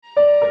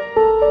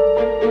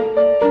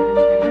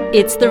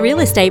It's the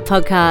Real Estate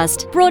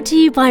Podcast, brought to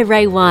you by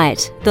Ray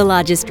White, the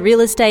largest real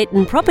estate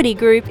and property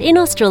group in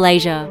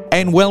Australasia.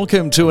 And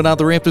welcome to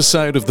another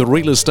episode of the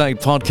Real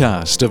Estate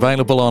Podcast,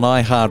 available on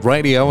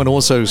iHeartRadio and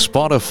also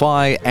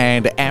Spotify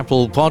and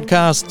Apple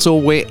Podcasts, or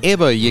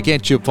wherever you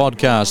get your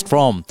podcast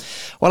from.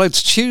 Well,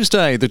 it's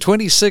Tuesday, the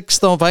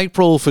 26th of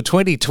April for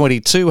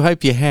 2022.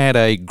 Hope you had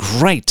a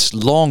great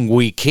long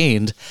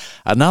weekend.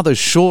 Another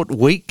short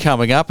week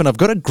coming up, and I've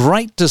got a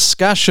great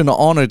discussion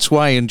on its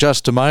way in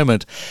just a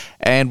moment.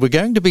 And we're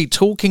going to be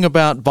talking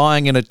about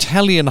buying an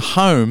Italian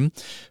home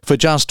for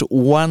just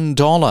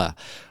 $1,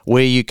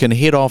 where you can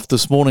head off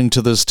this morning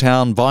to this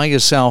town, buy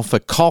yourself a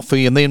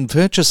coffee, and then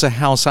purchase a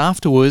house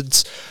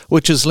afterwards,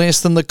 which is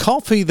less than the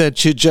coffee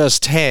that you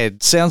just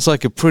had. Sounds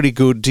like a pretty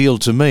good deal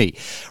to me.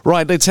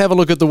 Right, let's have a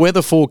look at the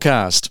weather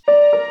forecast.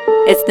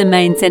 It's the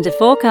Main Centre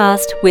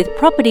forecast with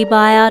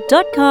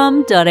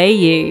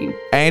propertybuyer.com.au.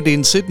 And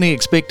in Sydney,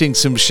 expecting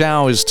some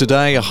showers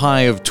today, a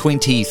high of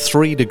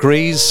 23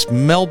 degrees.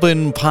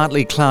 Melbourne,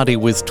 partly cloudy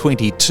with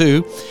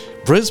 22.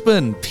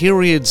 Brisbane,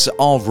 periods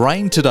of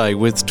rain today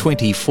with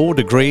 24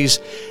 degrees.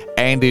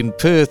 And in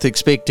Perth,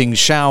 expecting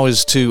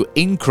showers to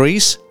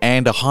increase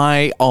and a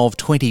high of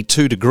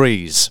 22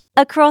 degrees.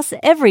 Across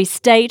every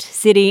state,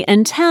 city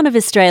and town of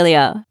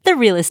Australia, the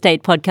Real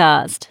Estate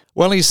Podcast.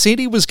 Well, he said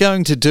he was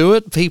going to do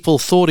it. People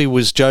thought he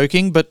was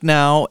joking, but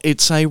now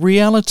it's a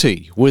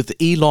reality, with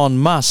Elon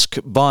Musk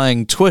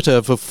buying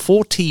Twitter for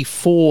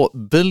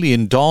 $44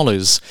 billion,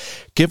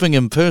 giving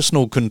him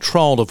personal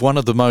control of one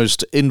of the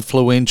most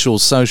influential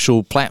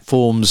social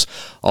platforms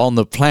on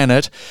the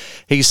planet.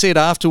 He said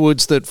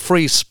afterwards that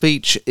free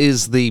speech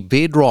is the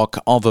bedrock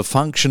of a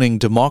functioning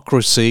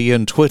democracy,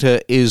 and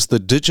Twitter is the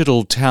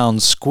digital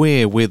town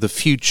square where the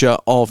future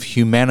of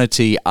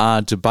humanity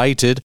are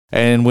debated.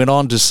 And went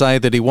on to say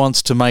that he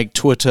wants to make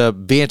Twitter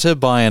better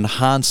by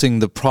enhancing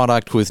the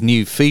product with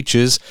new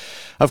features.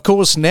 Of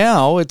course,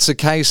 now it's a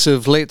case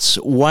of let's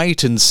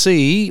wait and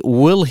see.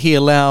 Will he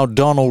allow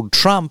Donald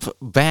Trump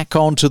back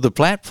onto the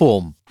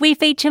platform? We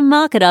feature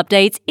market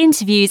updates,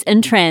 interviews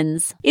and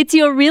trends. It's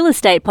your real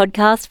estate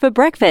podcast for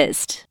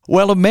breakfast.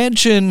 Well,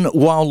 imagine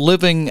while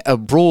living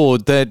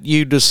abroad that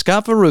you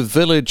discover a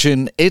village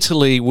in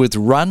Italy with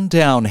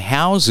rundown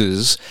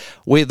houses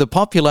where the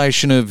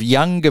population of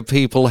younger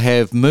people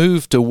have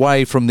moved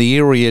away from the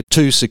area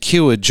to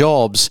secure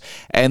jobs,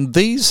 and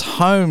these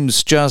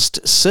homes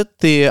just sit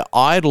there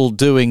idle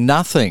doing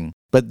nothing.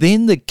 But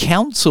then the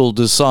council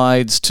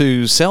decides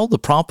to sell the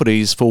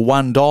properties for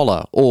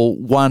 $1 or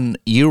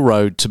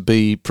 €1 to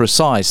be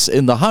precise,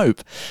 in the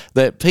hope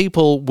that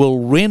people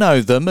will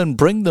reno them and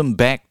bring them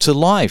back to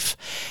life.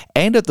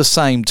 And at the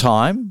same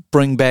time,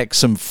 bring back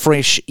some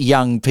fresh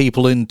young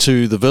people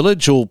into the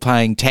village, all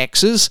paying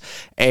taxes,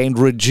 and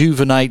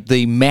rejuvenate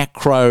the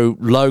macro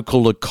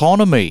local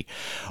economy.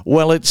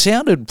 Well, it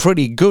sounded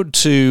pretty good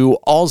to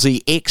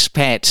Aussie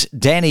expat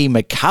Danny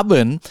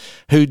McCubbin,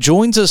 who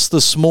joins us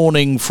this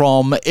morning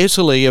from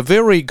Italy. A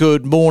very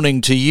good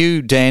morning to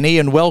you, Danny,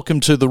 and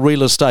welcome to the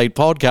Real Estate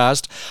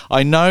Podcast.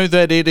 I know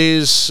that it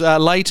is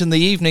late in the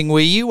evening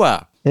where you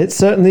are. It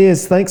certainly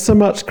is. Thanks so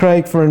much,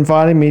 Craig, for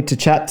inviting me to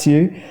chat to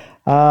you.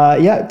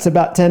 It's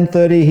about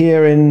 10:30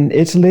 here in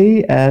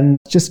Italy, and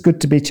just good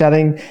to be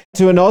chatting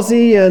to an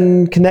Aussie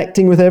and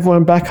connecting with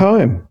everyone back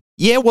home.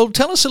 Yeah, well,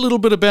 tell us a little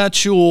bit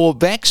about your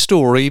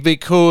backstory,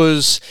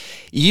 because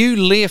you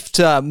left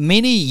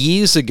many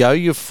years ago.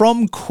 You're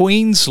from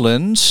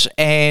Queensland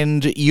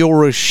and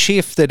you're a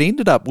chef that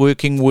ended up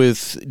working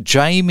with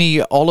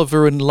Jamie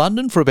Oliver in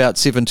London for about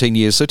 17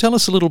 years. So tell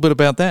us a little bit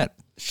about that.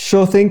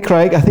 Sure thing,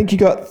 Craig. I think you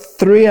got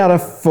 3 out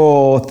of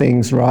 4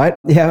 things right.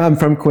 Yeah, I'm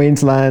from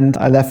Queensland.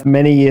 I left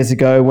many years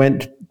ago,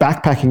 went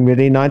backpacking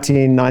really,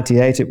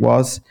 1998 it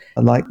was.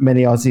 And like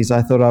many Aussies,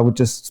 I thought I would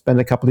just spend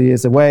a couple of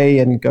years away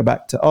and go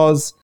back to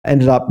Oz.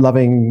 Ended up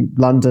loving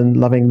London,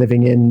 loving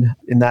living in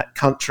that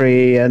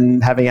country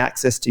and having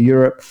access to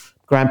Europe.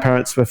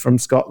 Grandparents were from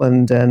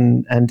Scotland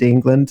and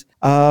England.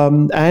 I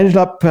ended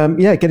up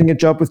getting a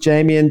job with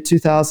Jamie in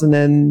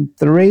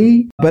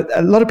 2003. But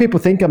a lot of people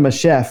think I'm a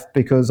chef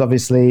because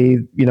obviously,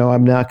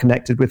 I'm now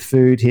connected with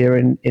food here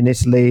in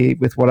Italy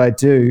with what I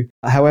do.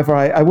 However,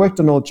 I worked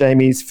on all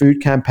Jamie's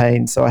food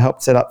campaigns. So I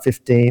helped set up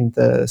 15,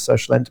 the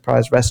social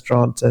enterprise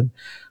restaurant, and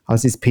I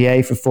was his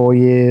PA for 4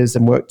 years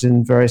and worked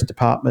in various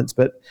departments,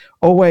 but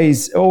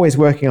always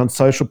working on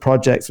social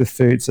projects with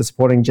food, so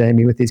supporting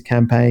Jamie with his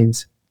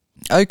campaigns.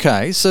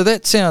 Okay, so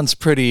that sounds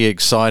pretty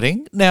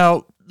exciting.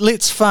 Now,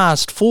 let's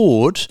fast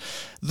forward.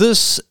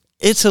 This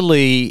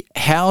Italy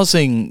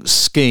housing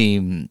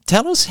scheme,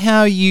 tell us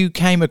how you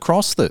came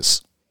across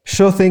this.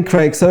 Sure thing,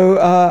 Craig. So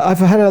I've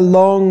had a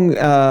long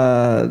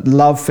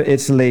love for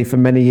Italy for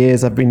many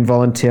years. I've been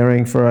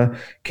volunteering for a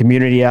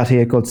community out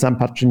here called San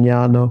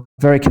Patrignano.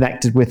 Very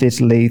connected with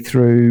Italy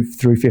through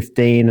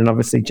 15, and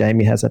obviously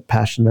Jamie has a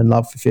passion and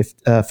love for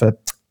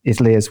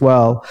Italy as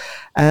well.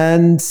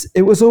 And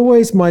it was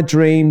always my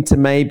dream to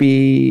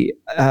maybe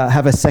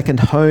have a second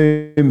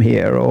home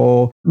here,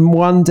 or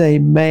one day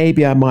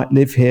maybe I might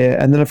live here.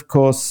 And then, of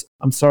course,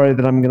 I'm sorry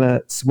that I'm going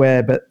to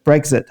swear, but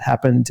Brexit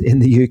happened in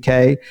the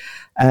UK.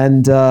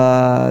 And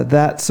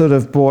that sort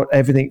of brought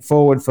everything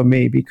forward for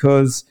me,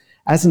 because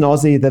as an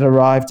Aussie that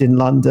arrived in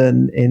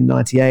London in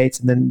 98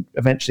 and then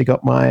eventually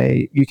got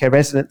my UK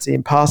residency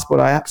and passport,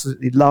 I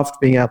absolutely loved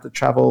being able to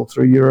travel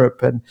through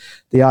Europe, and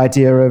the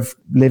idea of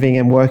living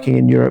and working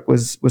in Europe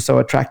was so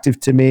attractive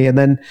to me. And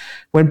then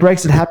when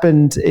Brexit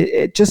happened,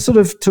 it just sort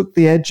of took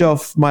the edge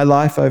off my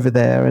life over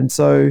there. And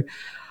so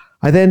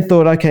I then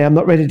thought, okay, I'm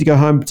not ready to go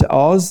home to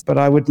Oz, but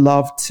I would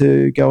love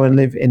to go and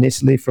live in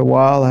Italy for a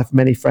while. I have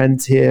many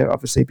friends here,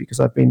 obviously, because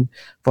I've been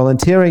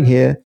volunteering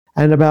here.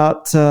 And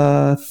about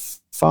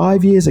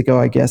 5 years ago,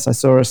 I guess, I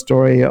saw a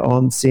story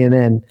on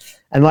CNN.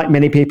 And like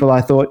many people,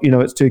 I thought,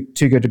 it's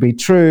too good to be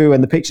true.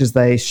 And the pictures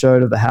they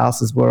showed of the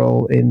houses were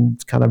all in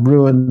kind of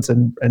ruins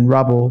and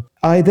rubble.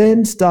 I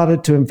then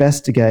started to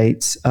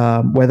investigate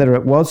whether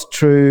it was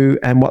true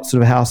and what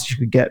sort of house you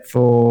could get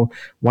for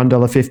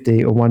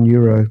 $1.50 or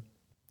 €1.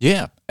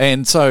 Yeah.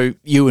 And so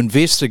you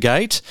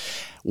investigate.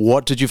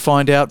 What did you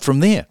find out from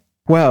there?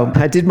 Well,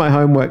 I did my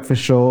homework for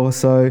sure.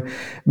 So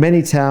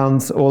many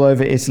towns all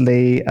over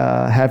Italy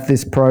have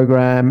this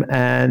program,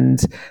 and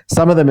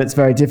some of them it's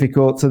very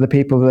difficult. So the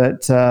people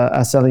that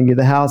are selling you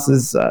the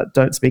houses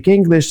don't speak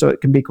English, so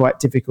it can be quite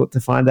difficult to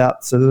find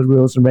out sort of the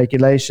rules and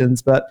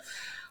regulations. But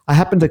I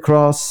happened to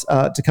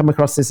come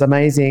across this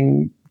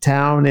amazing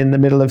town in the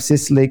middle of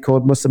Sicily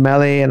called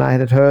Musamelli, and I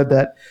had heard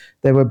that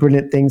there were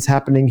brilliant things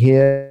happening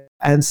here.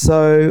 And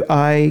so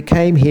I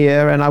came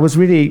here, and I was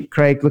really,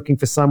 Craig, looking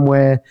for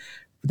somewhere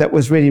that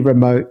was really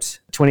remote.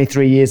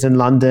 23 years in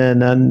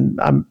London, and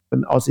I'm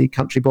an Aussie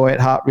country boy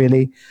at heart,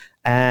 really.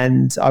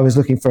 And I was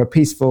looking for a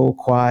peaceful,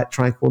 quiet,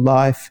 tranquil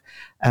life.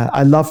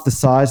 I loved the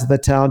size of the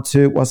town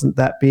too. It wasn't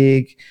that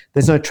big.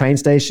 There's no train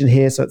station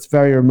here, so it's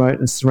very remote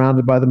and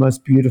surrounded by the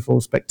most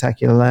beautiful,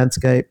 spectacular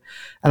landscape.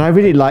 And I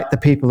really liked the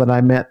people that I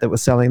met that were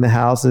selling the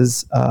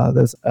houses.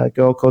 There's a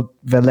girl called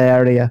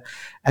Valeria,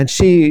 and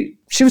she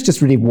was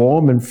just really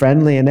warm and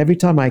friendly. And every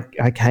time I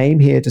came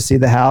here to see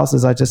the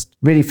houses, I just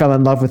really fell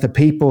in love with the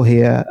people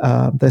here.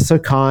 They're so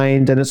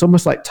kind, and it's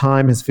almost like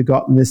time has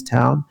forgotten this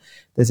town.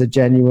 There's a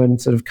genuine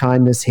sort of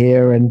kindness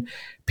here, and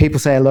people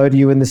say hello to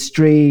you in the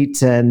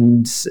street.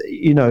 And,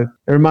 it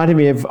reminded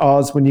me of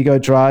Oz when you go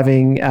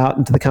driving out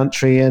into the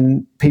country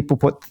and people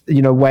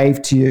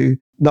wave to you.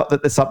 Not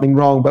that there's something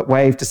wrong, but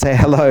wave to say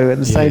hello.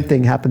 And the same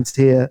thing happens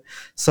here.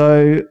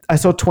 So I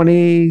saw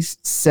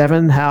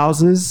 27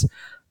 houses,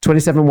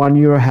 27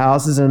 €1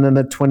 houses, and then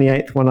the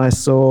 28th one I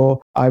saw,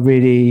 I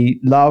really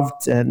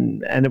loved,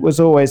 and it was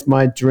always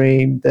my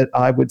dream that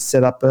I would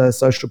set up a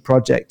social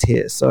project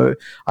here. So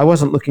I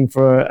wasn't looking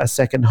for a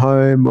second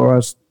home, or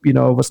I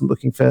wasn't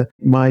looking for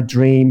my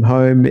dream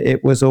home.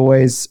 It was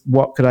always,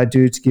 what could I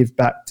do to give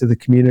back to the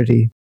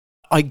community?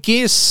 I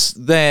guess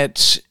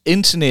that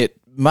internet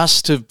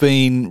must have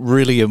been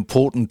really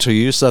important to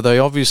you. So they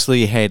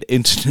obviously had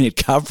internet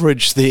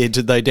coverage there,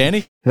 did they,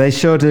 Danny? They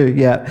sure do,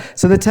 yeah.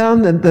 So the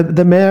town,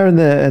 the mayor and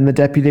the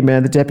deputy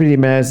mayor. The deputy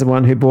mayor is the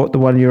one who brought the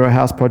 €1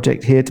 house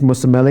project here to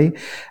Musamelli.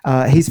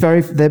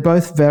 They're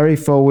both very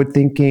forward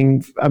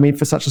thinking. I mean,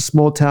 for such a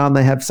small town,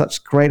 they have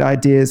such great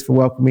ideas for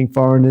welcoming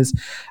foreigners.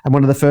 And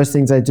one of the first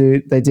things they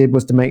did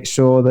was to make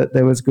sure that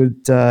there was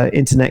good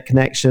internet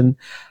connection.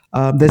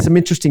 There's some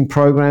interesting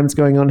programs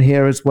going on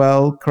here as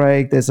well,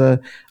 Craig. There's a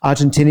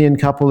Argentinian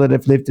couple that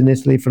have lived in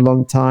Italy for a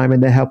long time,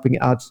 and they're helping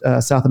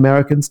South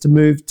Americans to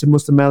move to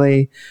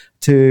Musamelli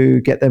to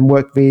get them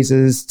work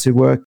visas to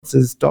work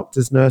as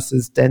doctors,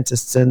 nurses,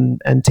 dentists, and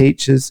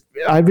teachers.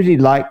 I really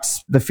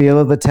liked the feel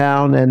of the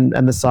town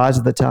and the size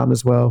of the town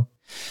as well.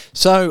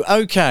 So,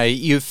 okay,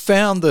 you've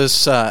found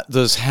this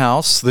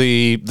house,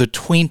 the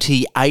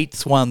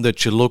 28th one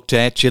that you looked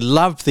at. You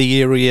love the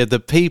area.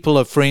 The people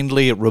are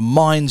friendly. It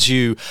reminds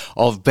you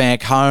of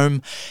back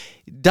home.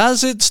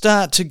 Does it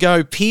start to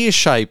go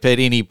pear-shaped at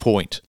any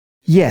point?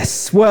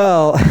 Yes.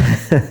 Well,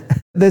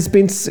 there's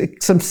been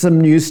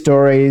some news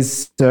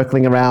stories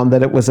circling around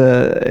that it was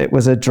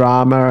a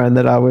drama, and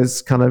that I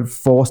was kind of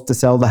forced to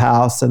sell the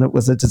house, and it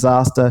was a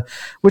disaster,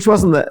 which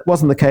wasn't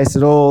the case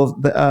at all.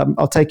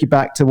 I'll take you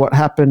back to what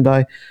happened.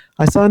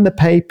 I signed the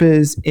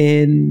papers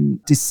in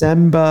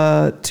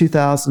December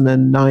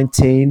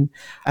 2019,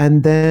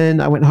 and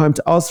then I went home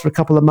to Oz for a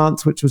couple of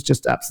months, which was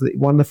just absolutely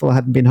wonderful. I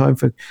hadn't been home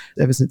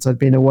ever since I'd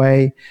been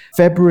away.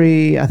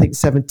 February, I think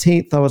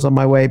 17th, I was on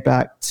my way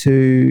back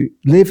to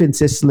live in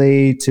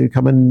Sicily to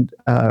come and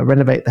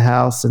renovate the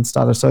house and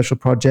start a social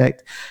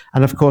project.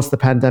 And of course, the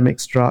pandemic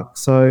struck.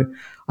 So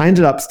I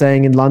ended up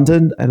staying in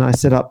London, and I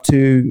set up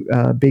 2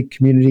 big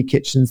community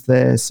kitchens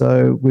there.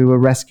 So we were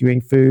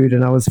rescuing food,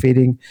 and I was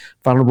feeding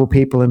vulnerable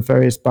people in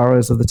various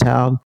boroughs of the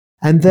town.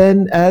 And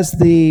then as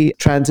the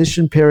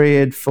transition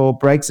period for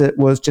Brexit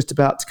was just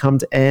about to come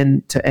to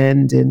end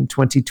in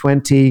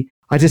 2020,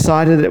 I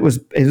decided it was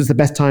the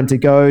best time to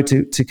go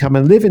to come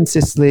and live in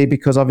Sicily,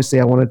 because obviously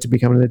I wanted to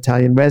become an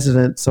Italian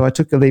resident. So I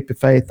took a leap of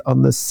faith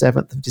on the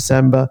 7th of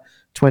December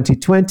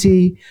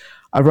 2020.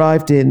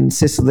 Arrived in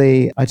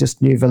Sicily. I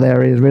just knew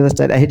Valeria, the real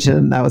estate agent,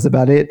 and that was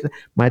about it.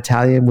 My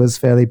Italian was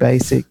fairly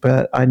basic,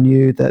 but I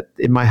knew that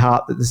in my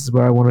heart that this is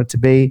where I wanted to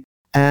be.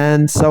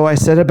 And so I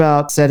set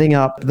about setting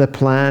up the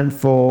plan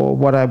for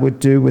what I would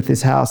do with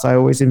this house. I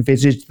always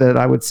envisaged that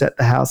I would set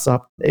the house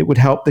up. It would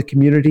help the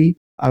community.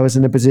 I was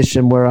in a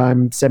position where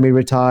I'm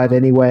semi-retired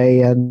anyway,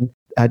 and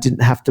I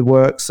didn't have to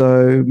work.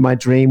 So my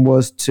dream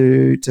was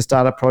to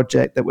start a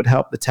project that would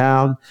help the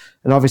town.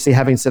 And obviously,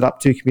 having set up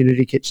 2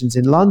 community kitchens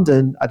in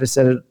London, I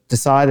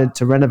decided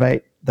to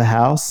renovate the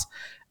house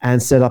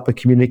and set up a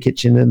community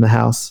kitchen in the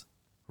house.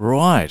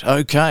 Right.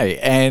 Okay.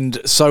 And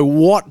so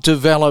what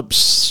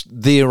develops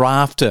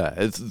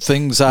thereafter?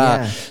 Things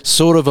are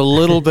sort of a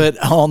little bit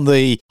on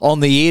the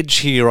edge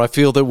here. I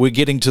feel that we're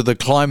getting to the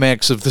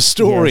climax of the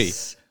story.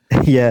 Yes.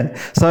 Yeah.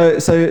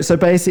 So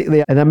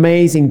basically an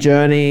amazing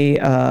journey.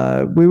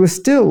 We were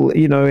still,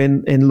 in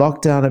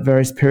lockdown at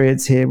various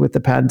periods here with the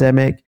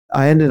pandemic.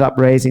 I ended up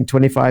raising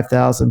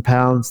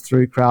 £25,000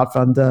 through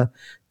Crowdfunder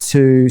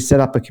to set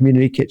up a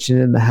community kitchen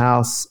in the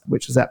house,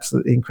 which was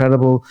absolutely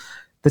incredible.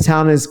 The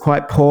town is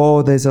quite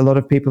poor. There's a lot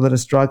of people that are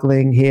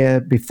struggling here.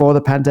 Before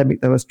the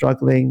pandemic, they were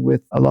struggling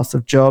with a loss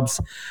of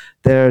jobs.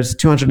 There's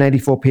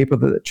 284 people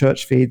that the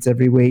church feeds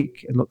every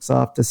week and looks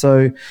after.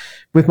 So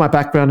with my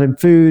background in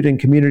food and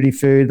community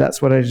food, that's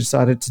what I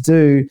decided to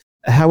do.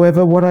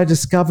 However, what I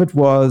discovered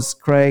was,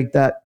 Craig,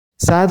 that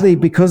sadly,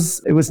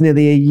 because it was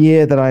nearly a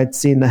year that I had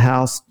seen the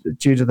house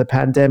due to the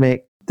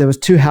pandemic, there was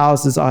 2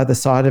 houses either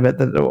side of it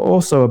that were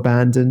also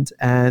abandoned.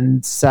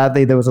 And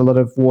sadly, there was a lot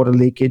of water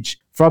leakage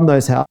from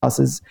those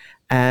houses.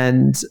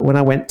 And when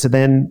I went to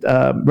then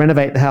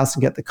renovate the house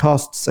and get the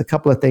costs, a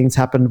couple of things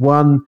happened.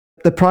 One,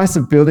 the price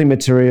of building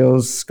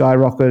materials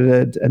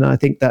skyrocketed. And I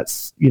think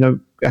that's,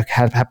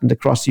 had happened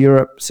across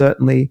Europe,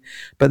 certainly.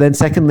 But then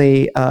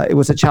secondly, it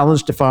was a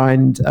challenge to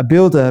find a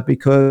builder,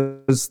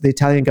 because the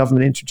Italian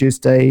government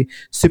introduced a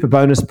super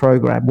bonus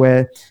program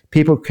where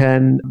people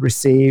can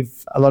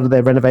receive a lot of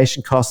their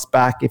renovation costs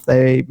back if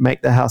they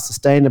make their house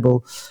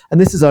sustainable.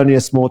 And this is only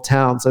a small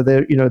town, so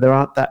there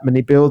aren't that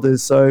many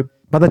builders. So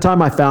by the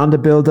time I found a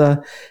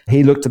builder,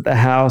 he looked at the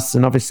house,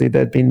 and obviously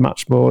there'd been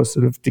much more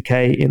sort of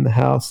decay in the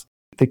house.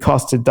 The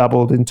cost had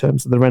doubled in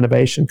terms of the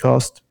renovation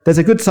cost. There's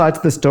a good side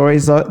to the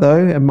stories,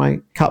 though, and my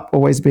cup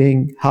always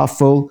being half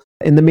full.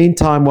 In the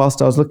meantime, whilst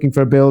I was looking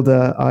for a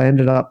builder, I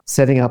ended up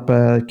setting up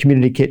a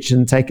community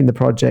kitchen, taking the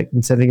project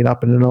and setting it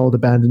up in an old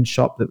abandoned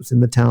shop that was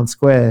in the town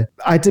square.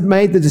 I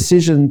made the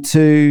decision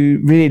to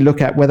really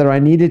look at whether I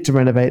needed to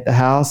renovate the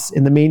house.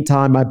 In the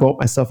meantime, I bought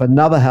myself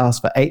another house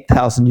for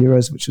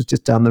 €8,000, which was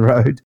just down the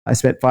road. I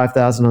spent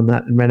 $5,000 on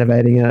that and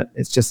renovating it.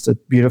 It's just a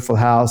beautiful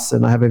house,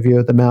 and I have a view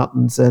of the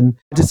mountains. And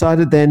I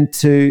decided then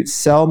to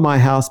sell my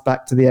house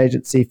back to the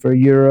agency for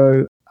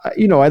 €1.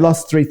 I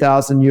lost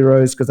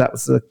 €3,000 because that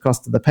was the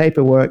cost of the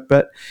paperwork.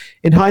 But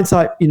in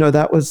hindsight,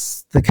 that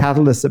was the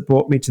catalyst that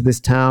brought me to this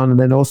town. And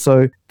then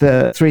also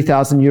the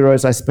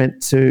 €3,000 I spent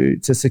to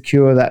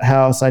secure that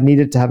house. I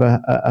needed to have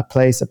a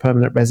place, a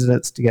permanent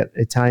residence, to get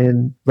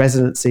Italian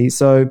residency.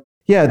 So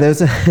yeah, it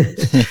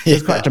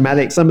was quite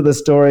dramatic. Some of the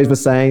stories were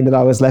saying that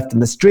I was left in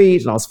the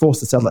street and I was forced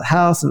to sell that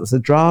house, and it was a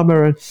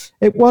drama. And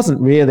it wasn't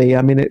really.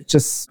 I mean, it's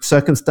just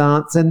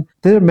circumstance. And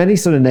there are many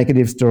sort of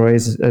negative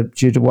stories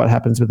due to what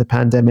happens with the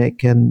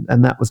pandemic, and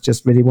that was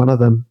just really one of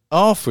them.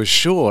 Oh, for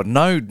sure.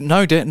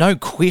 No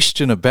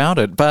question about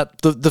it.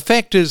 But the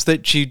fact is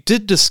that you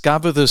did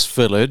discover this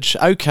village.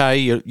 Okay,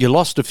 you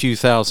lost a few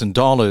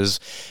 $1,000s,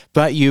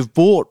 but you've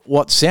bought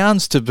what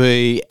sounds to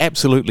be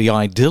absolutely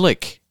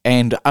idyllic.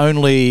 And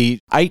only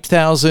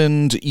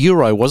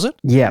 €8,000, was it?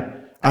 Yeah.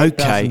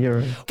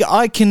 Okay.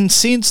 I can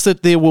sense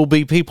that there will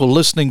be people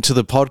listening to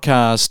the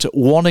podcast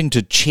wanting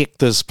to check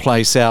this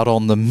place out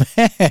on the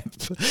map.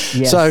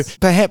 Yes. So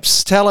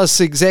perhaps tell us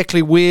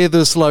exactly where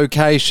this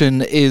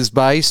location is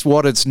based,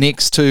 what it's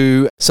next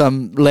to,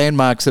 some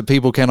landmarks that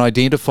people can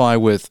identify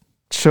with.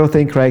 Sure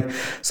thing, Craig.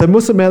 So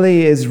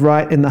Mussomeli is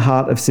right in the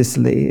heart of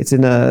Sicily. It's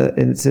in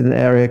an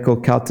area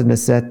called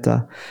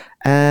Caltanissetta.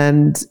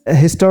 And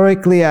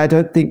historically, I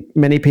don't think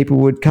many people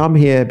would come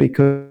here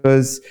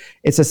because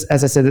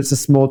as I said, it's a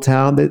small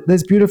town.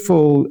 There's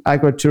beautiful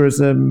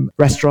agritourism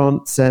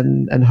restaurants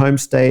and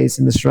homestays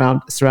in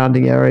the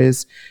surrounding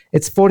areas.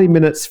 It's 40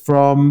 minutes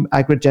from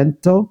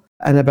Agrigento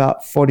and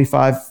about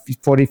 45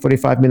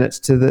 minutes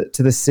to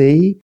the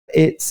sea.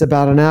 It's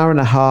about an hour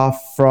and a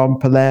half from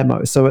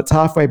Palermo. So it's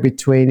halfway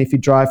between, if you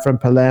drive from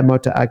Palermo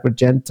to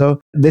Agrigento.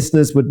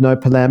 Listeners would know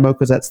Palermo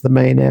because that's the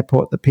main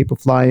airport that people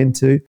fly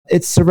into.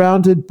 It's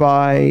surrounded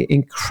by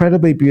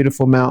incredibly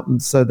beautiful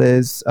mountains. So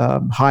there's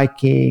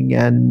hiking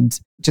and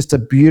just a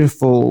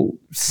beautiful,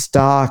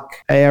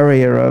 stark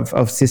area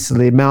of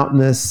Sicily,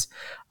 mountainous,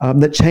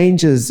 that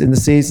changes in the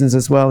seasons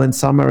as well. In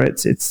summer,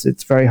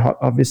 it's very hot,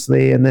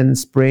 obviously, and then in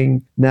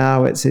spring,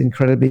 now it's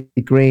incredibly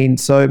green.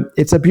 So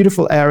it's a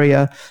beautiful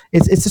area.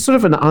 It's a sort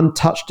of an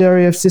untouched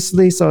area of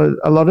Sicily. So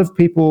a lot of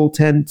people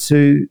tend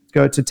to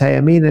go to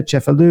Taormina,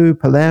 Cefalù,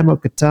 Palermo,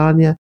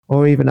 Catania,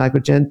 or even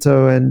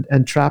Agrigento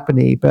and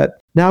Trapani. But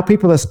now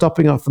people are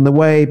stopping off on the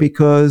way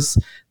because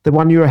the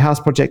One Euro House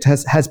project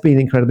has been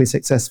incredibly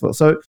successful.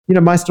 So,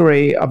 my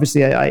story,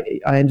 obviously, I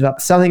ended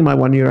up selling my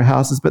 1 Euro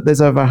houses, but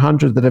there's over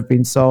 100 that have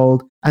been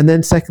sold. And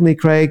then secondly,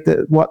 Craig,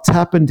 what's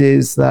happened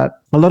is that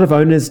a lot of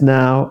owners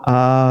now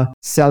are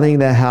selling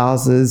their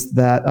houses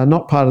that are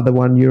not part of the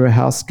 1 Euro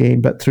house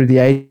scheme, but through the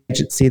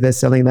agency, they're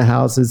selling their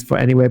houses for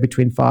anywhere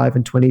between 5,000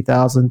 and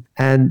 20,000.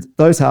 And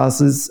those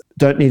houses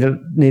don't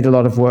need a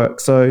lot of work.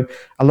 So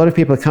a lot of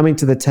people are coming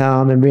to the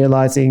town and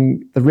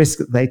realizing the risk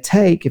that they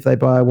take if they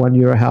buy a 1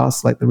 Euro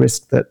house, like the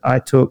risk that I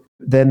took,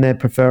 then they're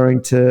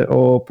preferring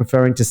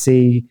to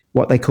see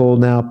what they call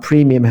now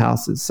premium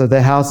houses. So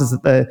they're houses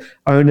that the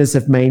owners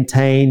have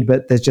maintained,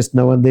 but there's just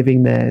no one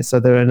living there.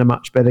 So they're in a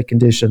much better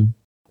condition.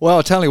 Well,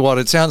 I'll tell you what,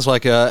 it sounds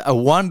like a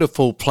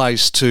wonderful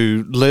place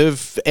to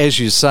live. As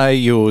you say,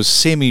 you're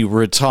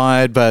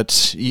semi-retired,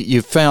 but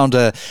you found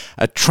a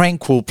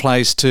tranquil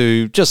place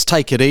to just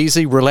take it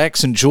easy,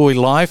 relax, enjoy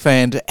life,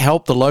 and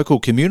help the local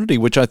community,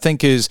 which I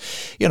think is,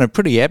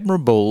 pretty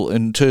admirable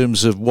in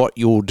terms of what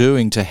you're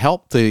doing to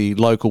help the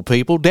local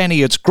people.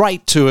 Danny, it's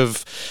great to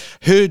have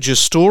heard your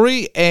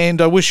story,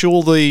 and I wish you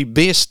all the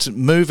best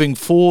moving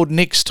forward.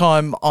 Next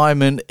time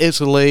I'm in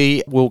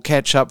Italy, we'll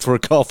catch up for a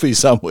coffee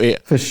somewhere.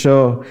 For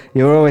sure.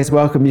 You're always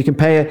welcome. You can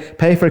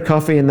pay for a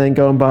coffee and then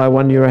go and buy a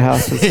 1 Euro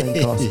house for the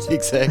same cost.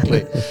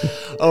 Exactly.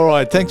 All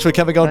right. Thanks for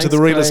coming on to the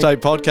Real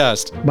Estate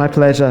Podcast. My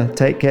pleasure.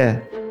 Take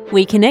care.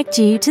 We connect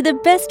you to the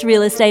best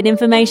real estate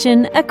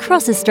information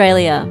across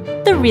Australia.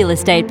 The Real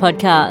Estate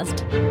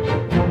Podcast.